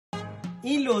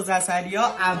این لوز عسلی ها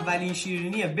اولین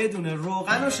شیرینی بدون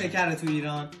روغن و شکر تو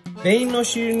ایران. به این نوع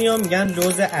شیرینی ها میگن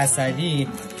لوز عسلی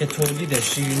که تولید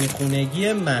شیرینی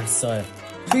خونگی مهسا.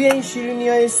 توی این شیرینی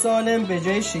های سالم به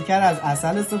جای شکر از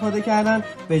عسل استفاده کردن،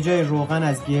 به جای روغن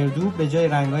از گردو، به جای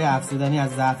رنگ های افزودنی از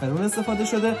زعفران استفاده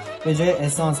شده، به جای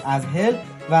اسانس از هل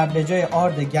و به جای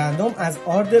آرد گندم از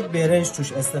آرد برنج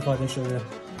توش استفاده شده.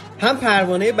 هم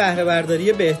پروانه بهره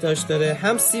برداری بهداشت داره،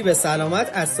 هم سیب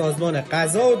سلامت از سازمان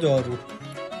غذا و دارو.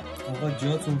 آقا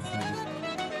جاتون خالی.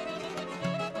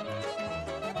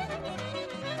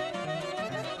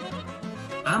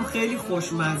 هم خیلی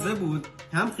خوشمزه بود،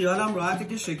 هم خیالم راحته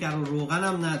که شکر و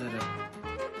روغنم نداره.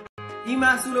 این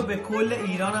محصول رو به کل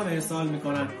ایران هم ارسال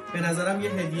میکنن. به نظرم یه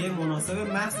هدیه مناسبه،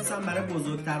 مخصوصا برای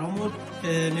بزرگترامون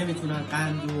که نمیتونن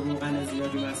قند و روغن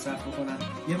زیادی مصرف بکنن.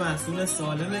 یه محصول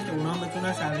سالمه که اونا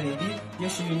بتونن شب عیدی یه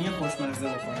شیرینی خوشمزه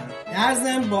بکنن. در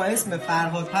ضمن با اسم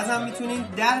فرهادپز هم میتونین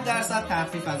 10%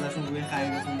 تخفیف ازشون روی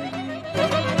خریدتون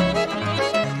بگیرید.